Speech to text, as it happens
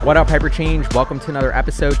What up, Hyperchange? Welcome to another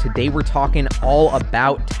episode. Today we're talking all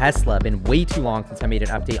about Tesla. Been way too long since I made an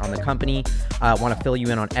update on the company. Want to fill you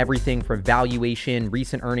in on everything from valuation,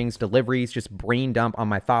 recent earnings, deliveries, just brain dump on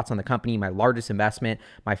my thoughts on the company, my largest investment,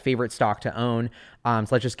 my favorite stock to own. So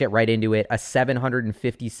let's just get right into it. A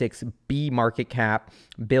 756 market cap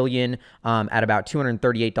billion at about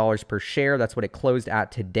 $238 per share. That's what it closed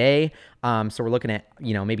at today. So we're looking at,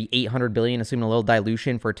 maybe 800 billion, assuming a little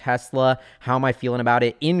dilution for Tesla. How am I feeling about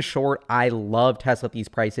it? In short, I love Tesla at these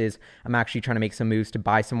prices. I'm actually trying to make some moves to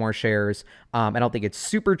buy some more shares. I don't think it's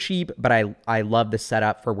super cheap, but I love the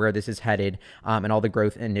setup for where this is headed and all the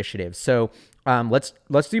growth initiatives. So let's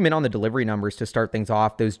zoom in on the delivery numbers to start things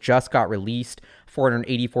off. Those just got released.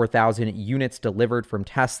 484,000 units delivered from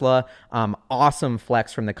Tesla. Awesome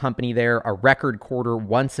flex from the company there. A record quarter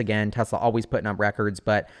once again. Tesla always putting up records,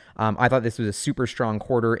 but I thought this was a super strong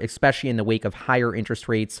quarter, especially in the wake of higher interest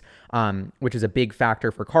rates, which is a big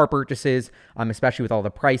factor for car purchases, especially with all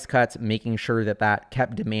the price cuts, making sure that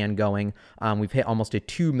kept demand going. We've hit almost a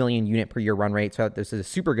 2 million unit per year run rate, so this is a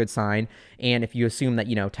super good sign. And if you assume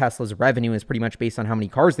that, Tesla's revenue is pretty much based on how many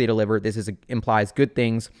cars they deliver, this implies good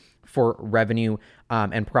things for revenue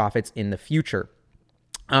and profits in the future.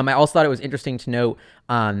 I also thought it was interesting to note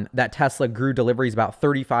that Tesla grew deliveries about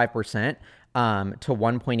 35% to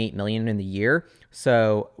 1.8 million in the year.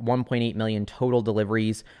 So 1.8 million total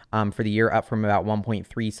deliveries for the year, up from about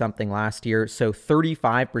 1.3 something last year. So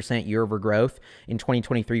 35% year over growth in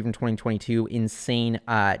 2023 from 2022. Insane.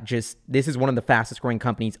 This is one of the fastest growing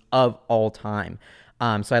companies of all time.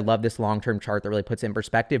 So I love this long-term chart that really puts it in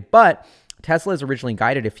perspective. But Tesla has originally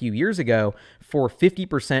guided a few years ago for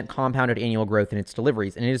 50% compounded annual growth in its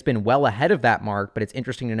deliveries, and it has been well ahead of that mark, but it's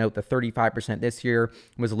interesting to note the 35% this year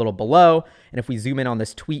was a little below. And if we zoom in on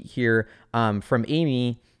this tweet here from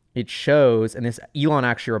Amy, it shows, and Elon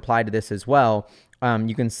actually replied to this as well,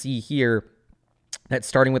 you can see here that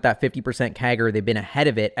starting with that 50% CAGR, they've been ahead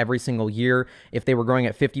of it every single year. If they were growing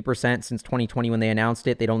at 50% since 2020 when they announced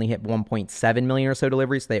it, they'd only hit 1.7 million or so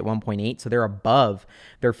deliveries. So they hit 1.8. So they're above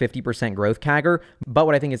their 50% growth CAGR. But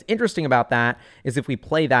what I think is interesting about that is if we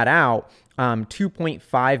play that out,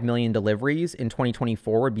 2.5 million deliveries in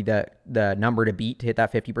 2024 would be the number to beat to hit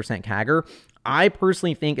that 50% CAGR. I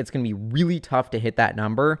personally think it's going to be really tough to hit that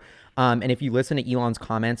number. And if you listen to Elon's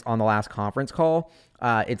comments on the last conference call,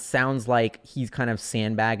 it sounds like he's kind of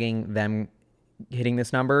sandbagging them hitting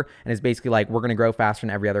this number, and it's basically like, we're going to grow faster than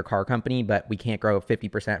every other car company, but we can't grow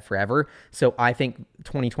 50% forever. So I think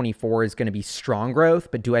 2024 is going to be strong growth,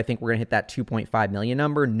 but do I think we're going to hit that 2.5 million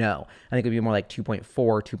number? No. I think it'll be more like 2.4,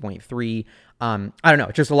 2.3. I don't know.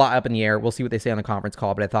 It's just a lot up in the air. We'll see what they say on the conference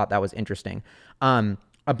call, but I thought that was interesting.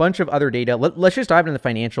 A bunch of other data. Let's just dive into the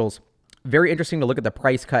financials. Very interesting to look at the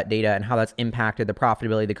price cut data and how that's impacted the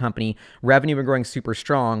profitability of the company. Revenue been growing super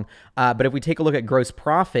strong, but if we take a look at gross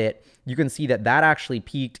profit, you can see that actually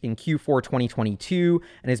peaked in Q4 2022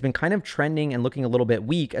 and has been kind of trending and looking a little bit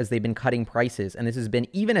weak as they've been cutting prices. And this has been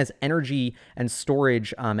even as energy and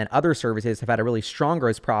storage and other services have had a really strong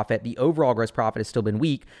gross profit. The overall gross profit has still been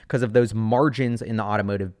weak because of those margins in the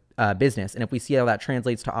automotive business. And if we see how that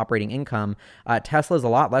translates to operating income, Tesla is a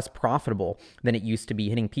lot less profitable than it used to be,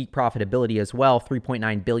 hitting peak profitability as well,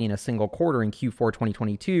 3.9 billion a single quarter in Q4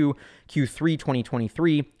 2022, Q3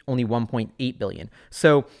 2023, only 1.8 billion.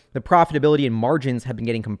 So the profitability and margins have been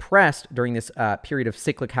getting compressed during this period of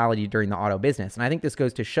cyclicality during the auto business. And I think this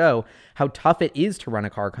goes to show how tough it is to run a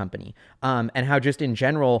car company and how just in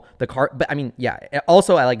general the car, but I mean, yeah,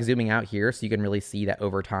 also I like zooming out here so you can really see that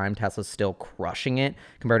over time, Tesla's still crushing it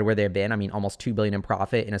compared to where they've been. I mean, almost 2 billion in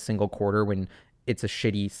profit in a single quarter when it's a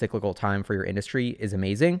shitty cyclical time for your industry is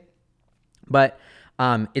amazing. But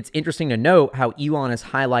it's interesting to note how Elon is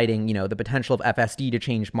highlighting, the potential of FSD to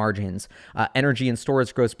change margins, energy and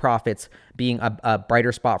storage gross profits being a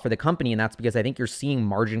brighter spot for the company. And that's because I think you're seeing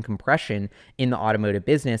margin compression in the automotive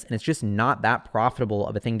business, and it's just not that profitable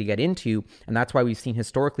of a thing to get into. And that's why we've seen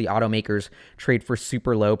historically automakers trade for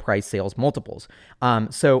super low price sales multiples.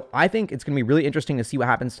 So I think it's going to be really interesting to see what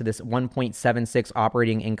happens to this 1.76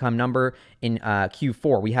 operating income number in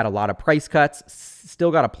Q4. We had a lot of price cuts, still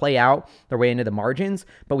got to play out their way into the margins,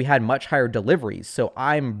 but we had much higher deliveries. So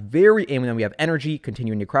I'm very, and then we have energy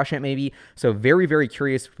continuing to crush it maybe. So very, very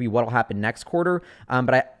curious to see what will happen next quarter.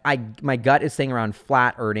 But my gut is saying around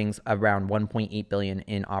flat earnings, around 1.8 billion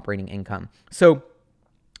in operating income. So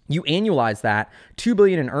you annualize that, $2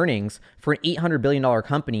 billion in earnings for an $800 billion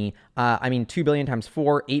company, I mean, 2 billion times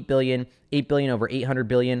 4, 8 billion, 8 billion over 800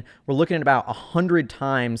 billion. We're looking at about 100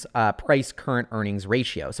 times price current earnings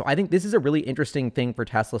ratio. So I think this is a really interesting thing for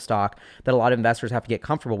Tesla stock that a lot of investors have to get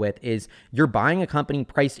comfortable with is you're buying a company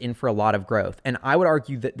priced in for a lot of growth. And I would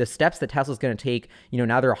argue that the steps that Tesla's going to take,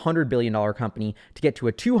 now they're a $100 billion company to get to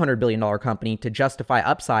a $200 billion company to justify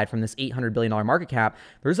upside from this $800 billion market cap.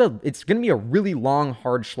 It's going to be a really long,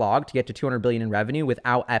 hard slog to get to 200 billion in revenue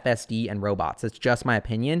without FSD and robots. That's just my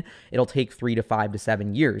opinion. It'll take 3 to 5 to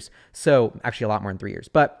 7 years. So actually a lot more than 3 years.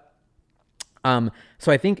 But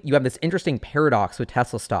so I think you have this interesting paradox with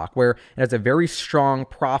Tesla stock where it has a very strong,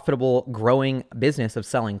 profitable, growing business of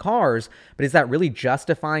selling cars. But is that really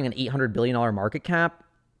justifying an $800 billion market cap?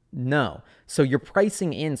 No. So you're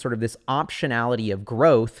pricing in sort of this optionality of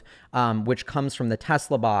growth, which comes from the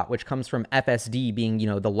Tesla bot, which comes from FSD being,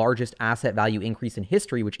 the largest asset value increase in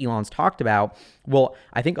history, which Elon's talked about. Well,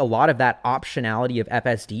 I think a lot of that optionality of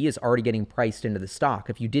FSD is already getting priced into the stock.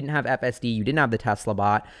 If you didn't have FSD, you didn't have the Tesla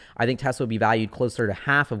bot, I think Tesla would be valued closer to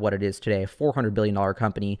half of what it is today, a $400 billion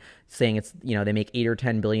company, saying it's, they make 8 or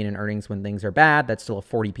 10 billion in earnings when things are bad. That's still a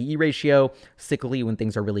 40 PE ratio. Cyclically, when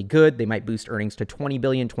things are really good, they might boost earnings to 20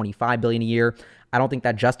 billion, 25 billion a year. I don't think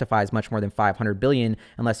that justifies much more than 500 billion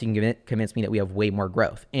unless you can convince me that we have way more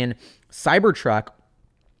growth. And Cybertruck,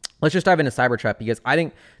 let's just dive into Cybertruck because I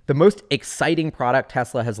think the most exciting product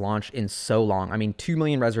Tesla has launched in so long. I mean, 2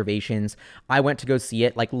 million reservations. I went to go see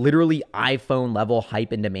it, like literally iPhone level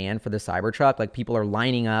hype and demand for the Cybertruck. Like people are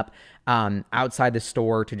lining up outside the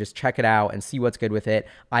store to just check it out and see what's good with it.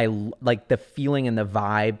 I like the feeling and the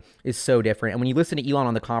vibe is so different. And when you listen to Elon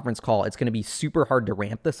on the conference call, it's going to be super hard to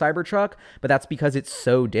ramp the Cybertruck, but that's because it's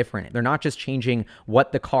so different. They're not just changing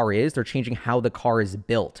what the car is, they're changing how the car is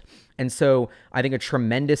built. And so I think a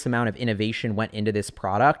tremendous amount of innovation went into this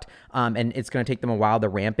product, and it's going to take them a while to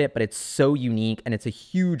ramp it, but it's so unique, and it's a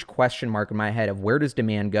huge question mark in my head of where does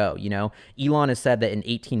demand go? Elon has said that in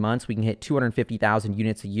 18 months, we can hit 250,000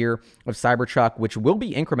 units a year of Cybertruck, which will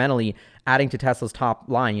be incrementally adding to Tesla's top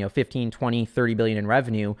line, 15, 20, 30 billion in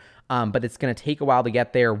revenue, but it's going to take a while to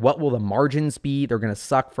get there. What will the margins be? They're going to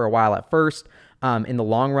suck for a while at first. In the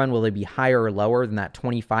long run, will they be higher or lower than that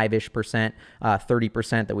 25-ish percent,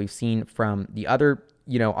 30% that we've seen from the other,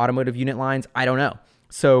 automotive unit lines? I don't know.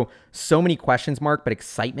 So many questions, Mark, but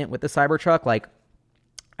excitement with the Cybertruck. Like,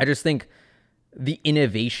 I just think the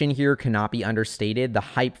innovation here cannot be understated. The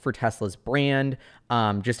hype for Tesla's brand,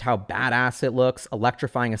 just how badass it looks,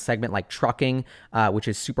 electrifying a segment like trucking, which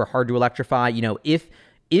is super hard to electrify.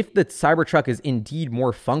 If the Cybertruck is indeed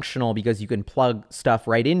more functional because you can plug stuff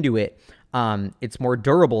right into it, it's more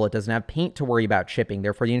durable. It doesn't have paint to worry about chipping.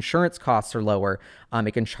 Therefore, the insurance costs are lower.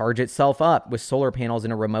 It can charge itself up with solar panels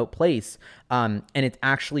in a remote place. And it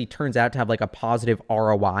actually turns out to have like a positive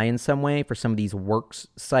ROI in some way for some of these works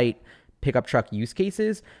site pickup truck use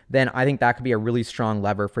cases. Then I think that could be a really strong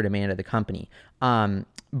lever for demand of the company. And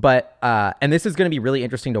this is going to be really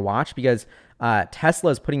interesting to watch because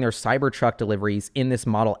Tesla is putting their Cybertruck deliveries in this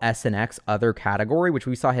Model S and X other category, which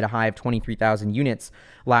we saw hit a high of 23,000 units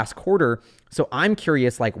last quarter. So I'm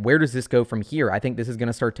curious, like, where does this go from here? I think this is going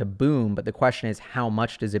to start to boom, but the question is, how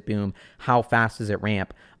much does it boom? How fast does it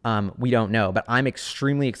ramp? We don't know, but I'm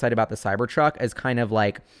extremely excited about the Cybertruck as kind of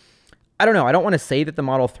like, I don't know. I don't want to say that the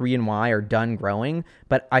Model 3 and Y are done growing,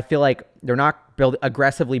 but I feel like they're not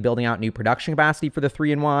aggressively building out new production capacity for the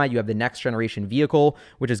 3 and Y. You have the next generation vehicle,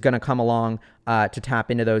 which is going to come along to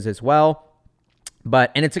tap into those as well.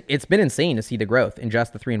 And it's been insane to see the growth in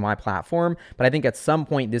just the 3 and Y platform. But I think at some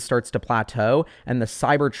point this starts to plateau and the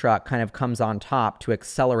Cybertruck kind of comes on top to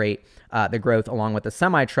accelerate the growth along with the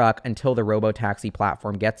semi-truck until the Robotaxi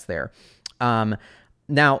platform gets there.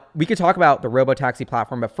 Now, we could talk about the Robotaxi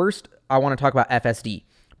platform, but first I want to talk about FSD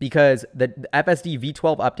because the FSD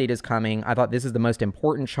V12 update is coming. I thought this is the most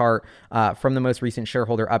important chart from the most recent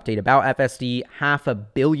shareholder update about FSD. 500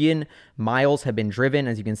 million miles have been driven.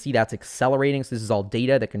 As you can see, that's accelerating. So this is all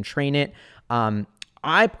data that can train it.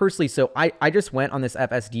 I just went on this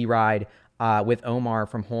FSD ride with Omar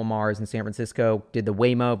from Whole Mars in San Francisco, did the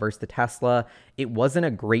Waymo versus the Tesla. It wasn't a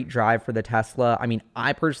great drive for the Tesla. I mean,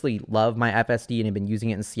 I personally love my FSD and have been using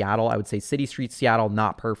it in Seattle. I would say city street Seattle,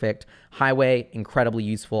 not perfect. Highway, incredibly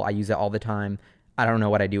useful. I use it all the time. I don't know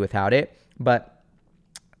what I do without it, but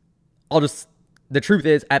the truth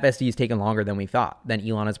is FSD has taken longer than we thought, than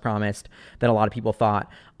Elon has promised, than a lot of people thought.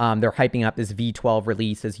 They're hyping up this V12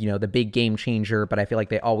 release as, the big game changer, but I feel like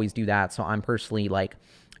they always do that. So I'm personally like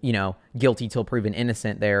guilty till proven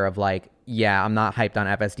innocent there of like, yeah, I'm not hyped on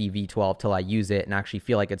FSD V12 till I use it and actually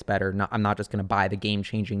feel like it's better. I'm not just going to buy the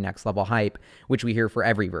game-changing next level hype, which we hear for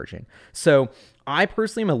every version. So I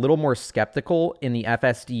personally am a little more skeptical in the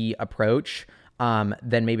FSD approach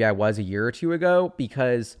than maybe I was a year or two ago,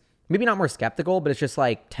 because maybe not more skeptical, but it's just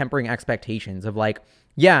like tempering expectations of like,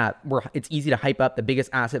 yeah, it's easy to hype up the biggest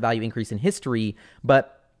asset value increase in history,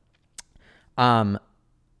 but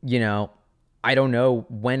I don't know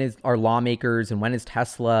when are lawmakers and when is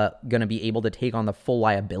Tesla going to be able to take on the full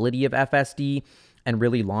liability of FSD and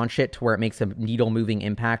really launch it to where it makes a needle moving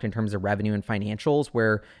impact in terms of revenue and financials,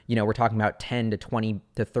 where, we're talking about 10 to 20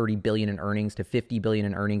 to 30 billion in earnings to 50 billion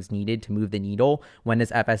in earnings needed to move the needle. When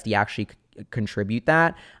does FSD actually contribute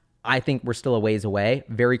that? I think we're still a ways away.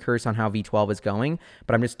 Very curious on how V12 is going,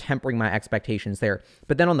 but I'm just tempering my expectations there.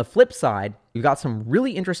 But then on the flip side, we've got some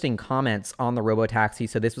really interesting comments on the Robotaxi.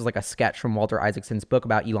 So this was like a sketch from Walter Isaacson's book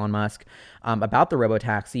about Elon Musk, about the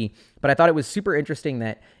Robotaxi. But I thought it was super interesting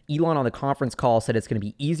that Elon on the conference call said it's going to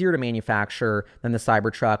be easier to manufacture than the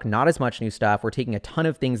Cybertruck, not as much new stuff. We're taking a ton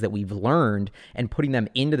of things that we've learned and putting them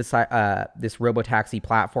into this Robotaxi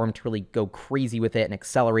platform to really go crazy with it and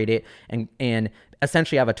accelerate it and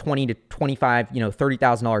essentially have a $20 to $25,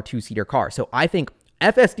 $30,000 two-seater car. So I think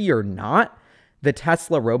FSD or not, the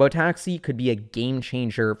Tesla Robotaxi could be a game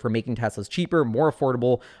changer for making Teslas cheaper, more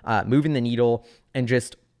affordable, moving the needle, and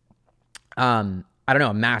just,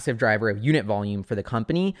 a massive driver of unit volume for the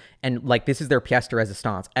company. And like, this is their pièce de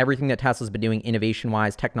résistance. Everything that Tesla's been doing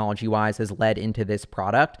innovation-wise, technology-wise, has led into this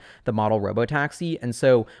product, the model Robotaxi. And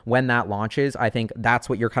so when that launches, I think that's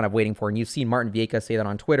what you're kind of waiting for. And you've seen Martin Viecha say that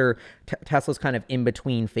on Twitter. Tesla's kind of in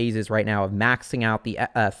between phases right now of maxing out the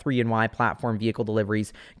 3 and Y platform vehicle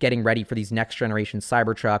deliveries, getting ready for these next generation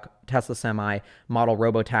Cybertruck, Tesla Semi, model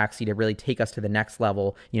Robotaxi to really take us to the next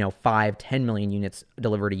level, 5-10 million units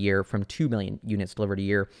delivered a year from 2 million units delivered a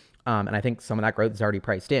year. And I think some of that growth is already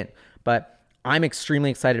priced in. But I'm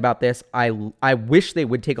extremely excited about this. I wish they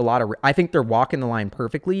would take I think they're walking the line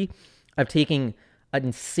perfectly of taking an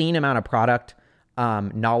insane amount of product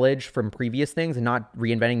knowledge from previous things and not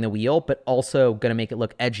reinventing the wheel, but also going to make it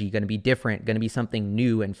look edgy, going to be different, going to be something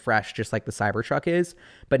new and fresh, just like the Cybertruck is,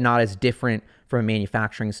 but not as different from a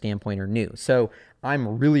manufacturing standpoint or new. So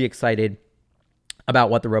I'm really excited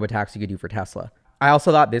about what the Robotaxi could do for Tesla. I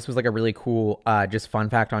also thought this was like a really cool, just fun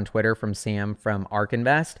fact on Twitter from Sam from ARK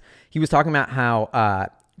Invest. He was talking about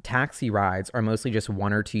how taxi rides are mostly just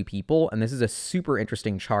 1 or 2 people. And this is a super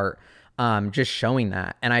interesting chart, just showing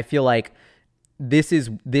that. And I feel like this is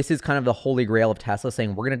kind of the holy grail of Tesla,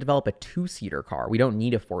 saying we're going to develop a 2-seater car. We don't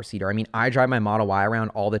need a 4-seater. I mean, I drive my Model Y around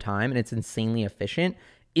all the time and it's insanely efficient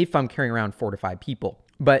if I'm carrying around 4 to 5 people.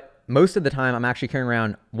 But most of the time I'm actually carrying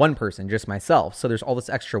around 1 person, just myself. So there's all this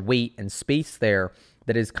extra weight and space there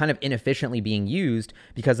that is kind of inefficiently being used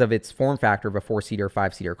because of its form factor of a 4-seater,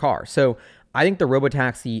 5-seater car. So I think the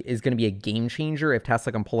Robotaxi is going to be a game changer if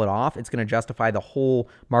Tesla can pull it off. It's going to justify the whole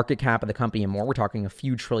market cap of the company and more. We're talking a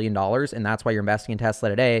few $1 trillion, and that's why you're investing in Tesla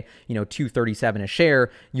today. $237 a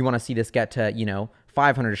share. You want to see this get to,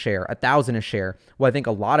 500 a share, 1,000 a share. Well, I think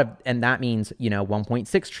and that means,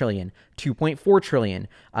 1.6 trillion, 2.4 trillion,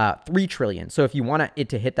 3 trillion. So if you want it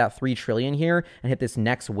to hit that 3 trillion here and hit this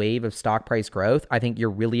next wave of stock price growth, I think you're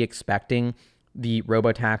really expecting the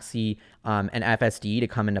Robotaxi and FSD to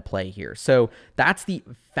come into play here. So that's the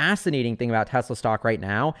fascinating thing about Tesla stock right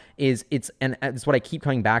now is it's what I keep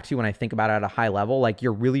coming back to when I think about it at a high level. Like,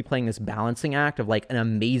 you're really playing this balancing act of like an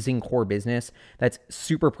amazing core business that's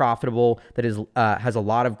super profitable, that is has a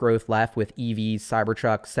lot of growth left with EVs,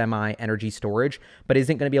 Cybertruck, semi, energy storage, but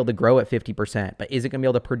isn't going to be able to grow at 50%, but isn't going to be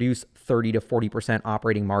able to produce 30 to 40%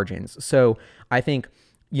 operating margins. So I think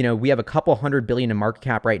we have a couple $100 billion in market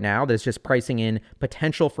cap right now that's just pricing in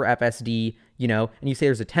potential for FSD, and you say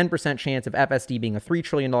there's a 10% chance of FSD being a $3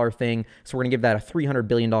 trillion thing. So we're going to give that a $300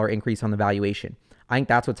 billion increase on the valuation. I think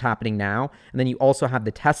that's what's happening now. And then you also have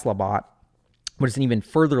the Tesla bot, which is an even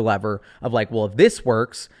further lever of like, well, if this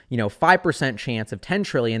works, 5% chance of 10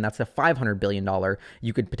 trillion, that's a $500 billion,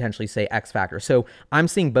 you could potentially say X factor. So I'm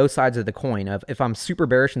seeing both sides of the coin of, if I'm super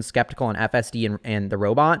bearish and skeptical on FSD and the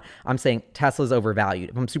robot, I'm saying Tesla's overvalued.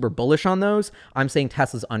 If I'm super bullish on those, I'm saying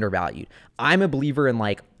Tesla's undervalued. I'm a believer in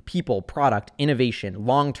like people, product, innovation,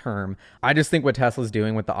 long-term. I just think what Tesla's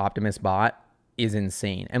doing with the Optimus bot is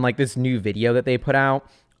insane. And like this new video that they put out,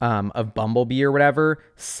 of Bumblebee or whatever,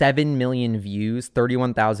 7 million views,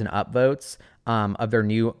 31,000 upvotes of their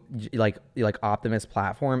new like Optimus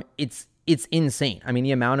platform. It's insane. I mean,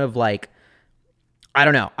 the amount of like I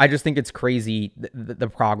don't know. I just think it's crazy the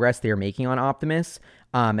progress they're making on Optimus,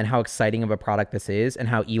 and how exciting of a product this is, and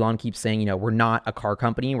how Elon keeps saying, we're not a car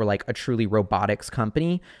company, we're like a truly robotics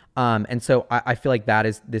company. And so I feel like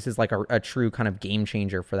this is like a true kind of game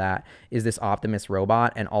changer for that, is this Optimus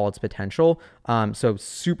robot and all its potential. So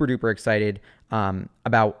super duper excited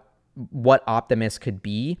about what Optimus could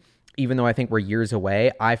be. Even though I think we're years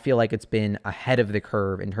away, I feel like it's been ahead of the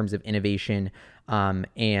curve in terms of innovation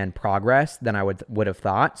and progress than I would have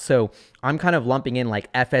thought. So I'm kind of lumping in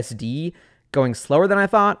like FSD going slower than I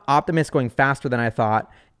thought, Optimus going faster than I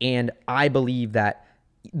thought, and I believe that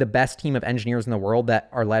the best team of engineers in the world that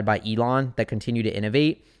are led by Elon that continue to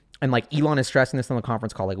innovate, and like Elon is stressing this on the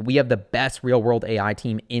conference call, like we have the best real world AI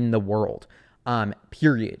team in the world.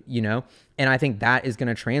 Period, And I think that is going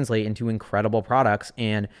to translate into incredible products.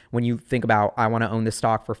 And when you think about, I want to own this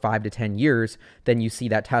stock for 5 to 10 years, then you see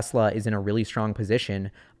that Tesla is in a really strong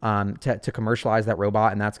position to commercialize that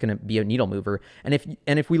robot. And that's going to be a needle mover. And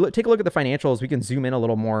if we take a look at the financials, we can zoom in a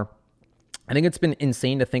little more. I think it's been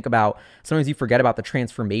insane to think about. Sometimes you forget about the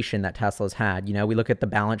transformation that Tesla's had. We look at the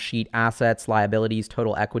balance sheet, assets, liabilities,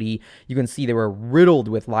 total equity. You can see they were riddled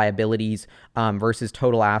with liabilities versus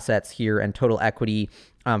total assets here and total equity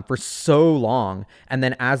for so long. And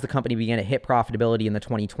then as the company began to hit profitability in the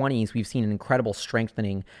 2020s, we've seen an incredible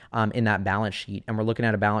strengthening in that balance sheet. And we're looking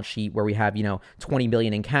at a balance sheet where we have, $20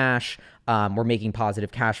 billion in cash. We're making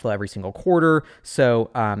positive cash flow every single quarter.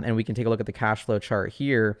 So, and we can take a look at the cash flow chart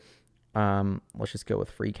here. Let's just go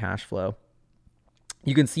with free cash flow.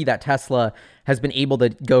 You can see that Tesla has been able to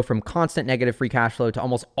go from constant negative free cash flow to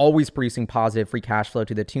almost always producing positive free cash flow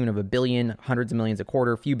to the tune of $1 billion, hundreds of millions a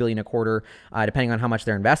quarter, a few billion a quarter, depending on how much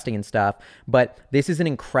they're investing in stuff. But this is an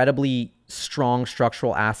incredibly strong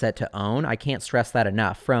structural asset to own. I can't stress that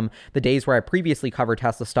enough. From the days where I previously covered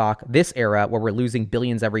Tesla stock, this era where we're losing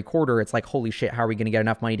billions every quarter, it's like, holy shit, how are we going to get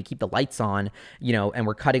enough money to keep the lights on, and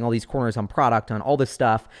we're cutting all these corners on product, on all this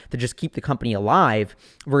stuff to just keep the company alive,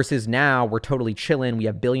 versus now we're totally chilling. We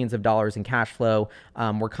have billions of dollars in cash flow.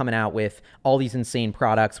 We're coming out with all these insane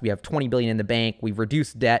products. We have 20 billion in the bank. We've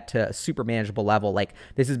reduced debt to a super manageable level. Like,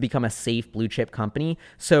 this has become a safe blue chip company.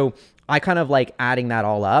 So I kind of like adding that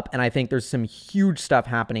all up. And I think there's some huge stuff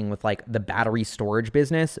happening with like the battery storage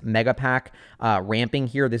business, Megapack ramping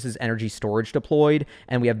here. This is energy storage deployed.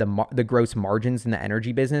 And we have the gross margins in the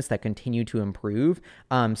energy business that continue to improve.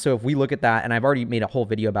 So if we look at that, and I've already made a whole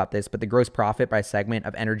video about this, but the gross profit by segment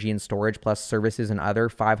of energy and storage plus services and other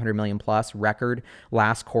 500 million plus record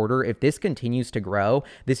last quarter. If this continues to grow,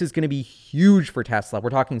 this is going to be huge for Tesla. We're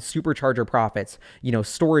talking supercharger profits,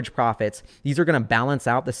 storage profits. These are going to balance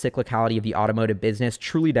out the cyclicality of the automotive business,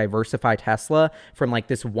 truly diversify Tesla from like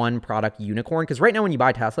this one product unicorn. Because right now when you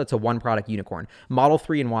buy Tesla, it's a one product unicorn. Model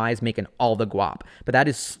 3 and Y is making all the guap, but that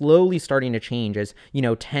is slowly starting to change as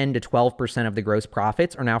 10 to 12% of the gross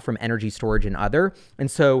profits are now from energy storage and other. And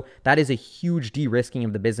so that is a huge de-risking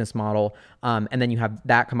of the business model. And then you have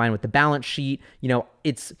that combined with the balance sheet.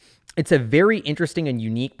 It's a very interesting and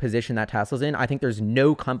unique position that Tesla's in. I think there's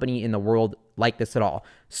no company in the world like this at all.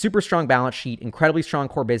 Super strong balance sheet, incredibly strong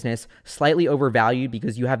core business, slightly overvalued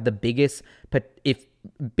because you have the biggest, if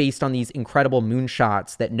based on these incredible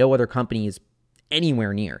moonshots that no other company is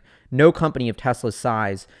anywhere near. No company of Tesla's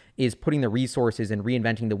size is putting the resources and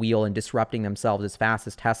reinventing the wheel and disrupting themselves as fast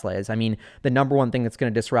as Tesla is. I mean, the number one thing that's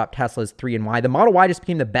going to disrupt Tesla's 3 and Y. The Model Y just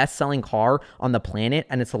became the best-selling car on the planet,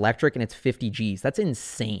 and it's electric, and it's 50 Gs. That's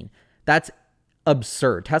insane. That's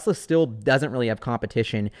absurd. Tesla still doesn't really have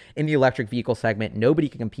competition in the electric vehicle segment. Nobody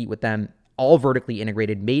can compete with them. All vertically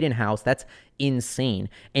integrated, made in-house. That's insane.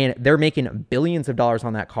 And they're making billions of dollars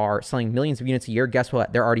on that car, selling millions of units a year. Guess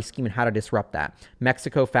what? They're already scheming how to disrupt that.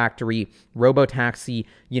 Mexico factory, Robotaxi,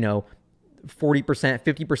 40%,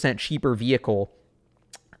 50% cheaper vehicle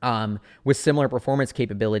with similar performance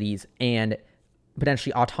capabilities and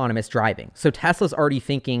potentially autonomous driving. So Tesla's already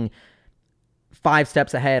thinking 5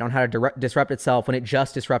 steps ahead on how to disrupt itself when it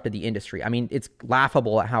just disrupted the industry. I mean, it's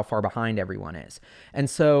laughable at how far behind everyone is. And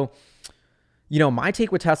so, my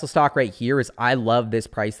take with Tesla stock right here is I love this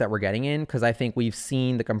price that we're getting in because I think we've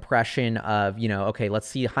seen the compression of, okay, let's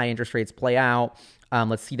see high interest rates play out.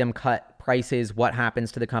 Let's see them cut prices. What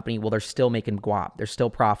happens to the company? Well, they're still making guap. They're still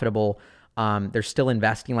profitable. They're still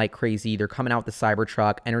investing like crazy. They're coming out with the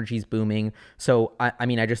Cybertruck. Energy's booming. So, I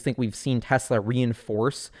just think we've seen Tesla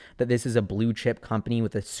reinforce that this is a blue chip company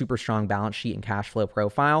with a super strong balance sheet and cash flow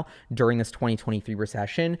profile during this 2023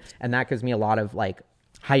 recession. And that gives me a lot of like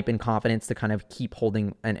hype and confidence to kind of keep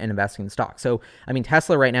holding and investing in stock. So,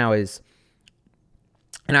 Tesla right now is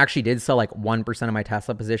And I actually did sell like 1% of my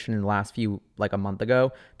Tesla position in the last like a month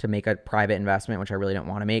ago to make a private investment, which I really don't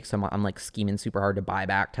want to make. So I'm like scheming super hard to buy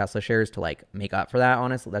back Tesla shares to like make up for that,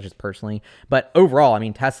 honestly. That's just personally. But overall, I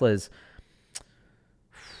mean, Tesla's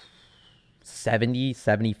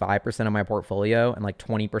 75% of my portfolio, and like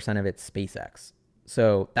 20% of it's SpaceX.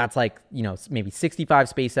 So that's like, maybe 65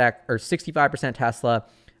 SpaceX or 65% Tesla,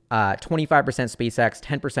 25% SpaceX,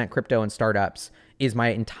 10% crypto and startups is my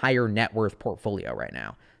entire net worth portfolio right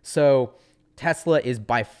now. So Tesla is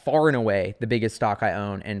by far and away the biggest stock I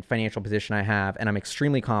own and financial position I have. And I'm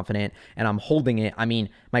extremely confident and I'm holding it. I mean,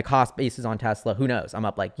 my cost basis on Tesla, who knows? I'm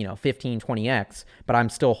up like, 15, 20x, but I'm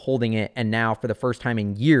still holding it. And now for the first time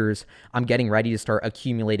in years, I'm getting ready to start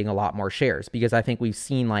accumulating a lot more shares because I think we've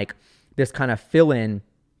seen like this kind of fill in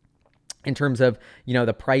terms of,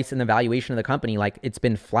 the price and the valuation of the company. Like it's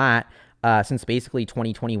been flat since basically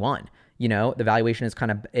 2021. The valuation is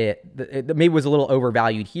kind of, it maybe was a little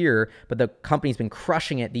overvalued here, but the company's been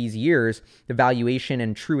crushing it these years. The valuation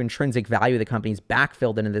and true intrinsic value of the company's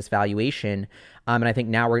backfilled into this valuation. And I think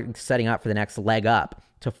now we're setting up for the next leg up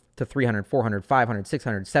to 300, 400, 500,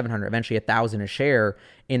 600, 700, eventually 1,000 a share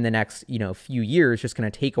in the next, few years. Just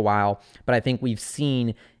going to take a while. But I think we've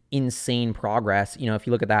seen insane progress. If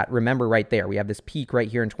you look at that, remember right there, we have this peak right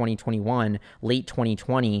here in 2021, late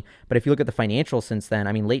 2020. But if you look at the financials since then,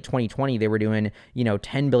 I mean, late 2020, they were doing,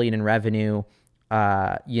 10 billion in revenue,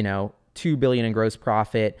 2 billion in gross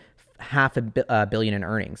profit, half a billion in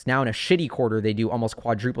earnings. Now in a shitty quarter, they do almost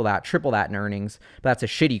quadruple that, triple that in earnings, but that's a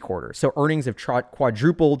shitty quarter. So earnings have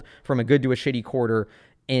quadrupled from a good to a shitty quarter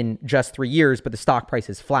in just 3 years, but the stock price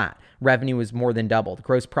is flat. Revenue is more than doubled.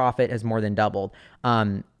 Gross profit has more than doubled.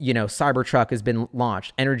 Cybertruck has been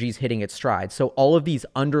launched. Energy's hitting its stride. So all of these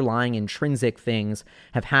underlying intrinsic things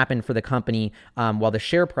have happened for the company while the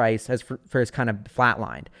share price has kind of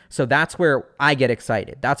flatlined. So that's where I get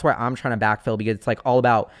excited. That's why I'm trying to backfill because it's like all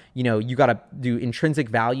about, you got to do intrinsic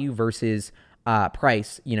value versus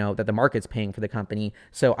price, that the market's paying for the company.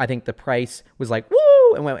 So I think the price was like, woo,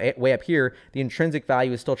 and went way up here. The intrinsic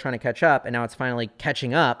value is still trying to catch up, and now it's finally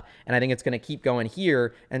catching up, and I think it's going to keep going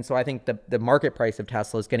here. And so I think the market price of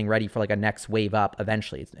Tesla is getting ready for like a next wave up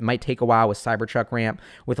eventually. It might take a while with Cybertruck ramp,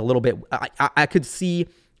 with a little bit. I could see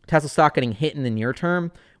Tesla stock getting hit in the near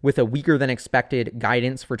term with a weaker than expected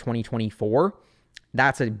guidance for 2024.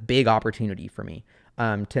 That's a big opportunity for me.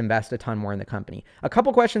 To invest a ton more in the company. A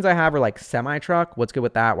couple questions I have are like semi-truck. What's good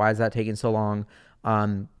with that? Why is that taking so long?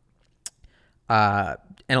 And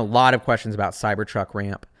a lot of questions about Cybertruck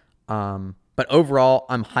ramp. But overall,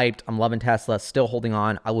 I'm hyped. I'm loving Tesla. Still holding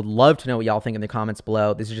on. I would love to know what y'all think in the comments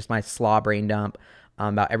below. This is just my slaw brain dump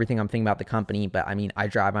about everything I'm thinking about the company. But I mean, I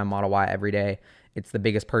drive my Model Y every day. It's the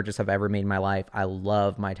biggest purchase I've ever made in my life. I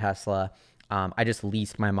love my Tesla. I just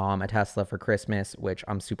leased my mom a Tesla for Christmas, which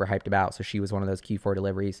I'm super hyped about. So she was one of those Q4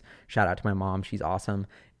 deliveries. Shout out to my mom. She's awesome.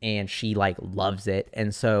 And she like loves it.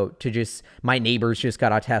 And so my neighbors just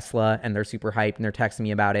got a Tesla and they're super hyped and they're texting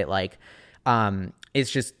me about it. Like,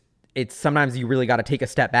 it's sometimes you really got to take a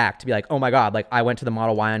step back to be like, oh my God, like I went to the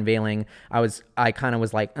Model Y unveiling. I kind of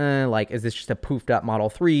was like, is this just a poofed up Model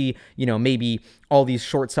 3? Maybe all these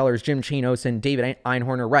short sellers, Jim Chanos and David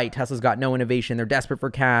Einhorn are right. Tesla's got no innovation. They're desperate for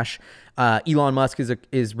cash. Elon Musk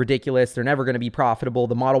is ridiculous. They're never going to be profitable.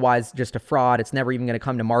 The Model Y is just a fraud. It's never even going to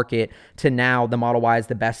come to market. To now, the Model Y is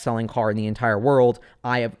the best selling car in the entire world.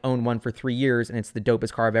 I have owned one for 3 years and it's the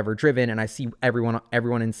dopest car I've ever driven. And I see everyone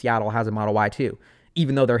in Seattle has a Model Y too,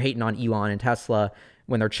 even though they're hating on Elon and Tesla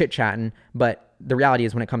when they're chit-chatting. But the reality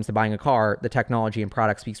is when it comes to buying a car, the technology and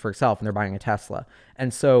product speaks for itself and they're buying a Tesla.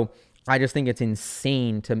 And so I just think it's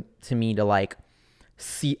insane to me to like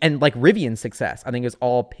see, and like Rivian's success, I think is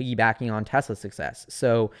all piggybacking on Tesla's success.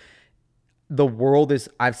 So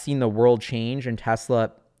I've seen the world change and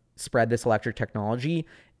Tesla spread this electric technology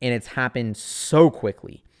and it's happened so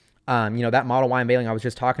quickly. That Model Y unveiling I was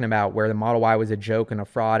just talking about where the Model Y was a joke and a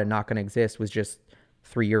fraud and not going to exist was just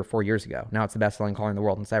 3 or 4 years ago. Now it's the best selling car in the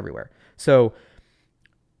world and it's everywhere. So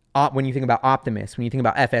when you think about Optimus, when you think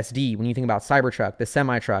about FSD, when you think about Cybertruck, the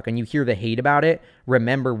semi-truck, and you hear the hate about it,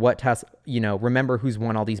 remember remember who's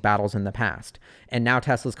won all these battles in the past. And now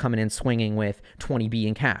Tesla's coming in swinging with 20B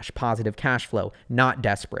in cash, positive cash flow, not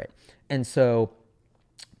desperate. And so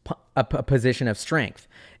a position of strength.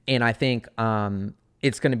 And I think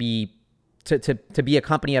it's going to be to be a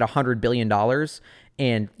company at $100 billion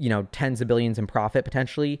and, tens of billions in profit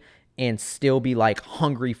potentially, and still be like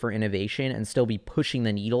hungry for innovation and still be pushing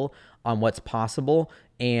the needle on what's possible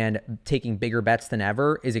and taking bigger bets than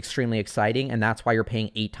ever is extremely exciting. And that's why you're paying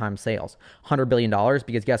 8 times sales, $100 billion,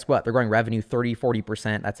 because guess what? They're growing revenue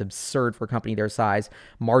 30-40%. That's absurd for a company their size.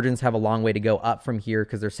 Margins have a long way to go up from here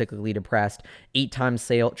because they're cyclically depressed. 8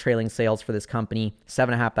 times trailing sales for this company,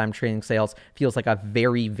 7.5 times trailing sales feels like a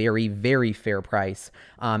very, very, very fair price.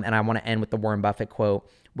 And I want to end with the Warren Buffett quote,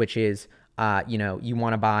 which is, you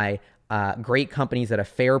want to buy great companies at a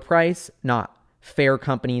fair price, not fair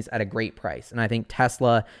companies at a great price. And I think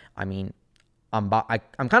Tesla, I mean, I'm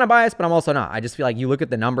kind of biased, but I'm also not. I just feel like you look at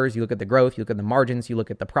the numbers, you look at the growth, you look at the margins, you look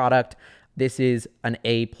at the product. This is an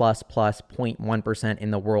A++, 0.1% in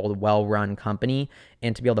the world, well-run company.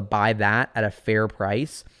 And to be able to buy that at a fair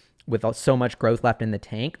price with so much growth left in the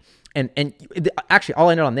tank. And actually, I'll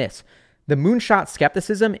end it on this. The moonshot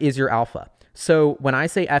skepticism is your alpha. So when I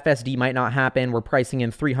say FSD might not happen, we're pricing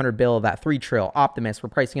in 300 bill of that 3 trill. Optimus, we're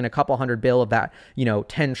pricing in a couple hundred bill of that,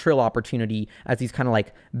 10 trill opportunity as these kind of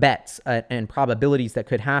like bets and probabilities that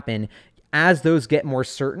could happen. As those get more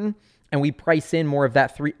certain and we price in more of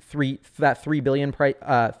that 300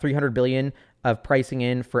 billion of pricing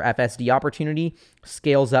in for FSD opportunity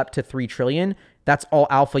scales up to 3 trillion. That's all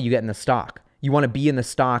alpha you get in the stock. You want to be in the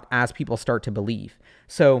stock as people start to believe.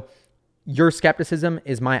 So your skepticism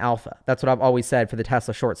is my alpha. That's what I've always said for the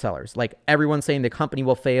Tesla short sellers. Like everyone's saying the company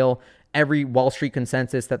will fail. Every Wall Street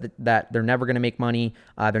consensus that they're never going to make money.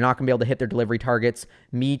 They're not going to be able to hit their delivery targets.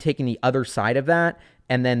 Me taking the other side of that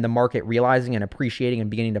and then the market realizing and appreciating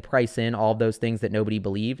and beginning to price in all of those things that nobody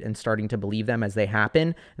believed and starting to believe them as they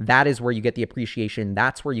happen. That is where you get the appreciation.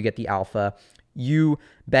 That's where you get the alpha. You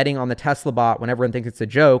betting on the Tesla bot when everyone thinks it's a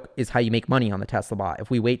joke is how you make money on the Tesla bot. If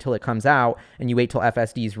we wait till it comes out and you wait till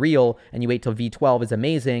FSD is real and you wait till V12 is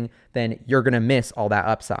amazing, then you're going to miss all that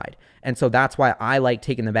upside. And so that's why I like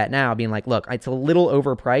taking the bet now, being like, look, it's a little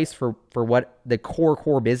overpriced for what the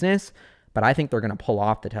core business, but I think they're going to pull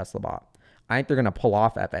off the Tesla bot. I think they're going to pull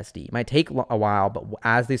off FSD. It might take a while, but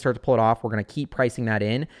as they start to pull it off, we're going to keep pricing that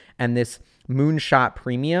in. And this moonshot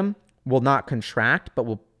premium will not contract, but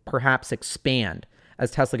will perhaps expand as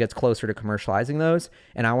Tesla gets closer to commercializing those.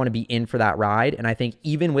 And I want to be in for that ride. And I think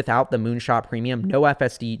even without the moonshot premium, no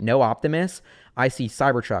FSD, no Optimus, I see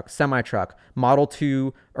Cybertruck, semi-truck, Model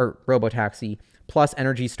 2 or Robotaxi, plus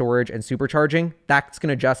energy storage and supercharging. That's going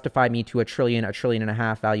to justify me to $1 trillion, $1.5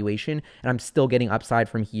 trillion valuation. And I'm still getting upside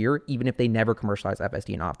from here, even if they never commercialize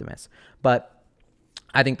FSD and Optimus. But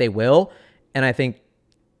I think they will. And I think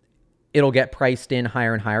it'll get priced in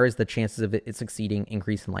higher and higher as the chances of it succeeding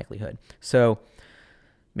increase in likelihood. So,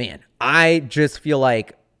 man, I just feel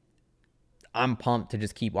like I'm pumped to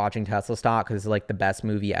just keep watching Tesla stock because it's like the best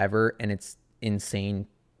movie ever. And it's insane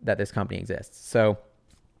that this company exists. So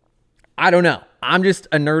I don't know. I'm just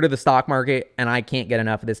a nerd of the stock market and I can't get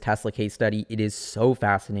enough of this Tesla case study. It is so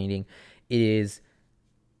fascinating. It is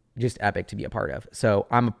just epic to be a part of. So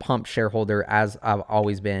I'm a pumped shareholder as I've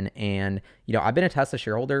always been. And, I've been a Tesla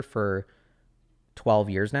shareholder for 12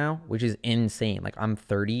 years now, which is insane. Like I'm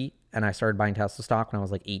 30 and I started buying Tesla stock when I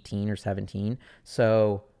was like 18 or 17.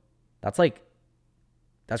 So that's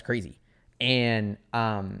crazy. And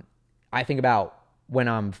I think about when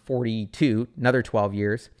I'm 42, another 12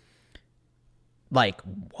 years, like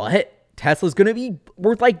what? Tesla's going to be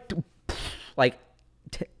worth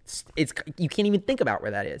it's you can't even think about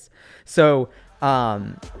where that is. So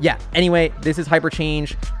yeah, anyway, this is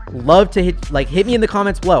Hyperchange. Love to hit me in the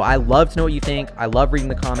comments below. I love to know what you think. I love reading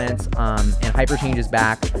the comments. And Hyperchange is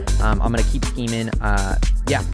back. I'm gonna keep scheming. Yeah,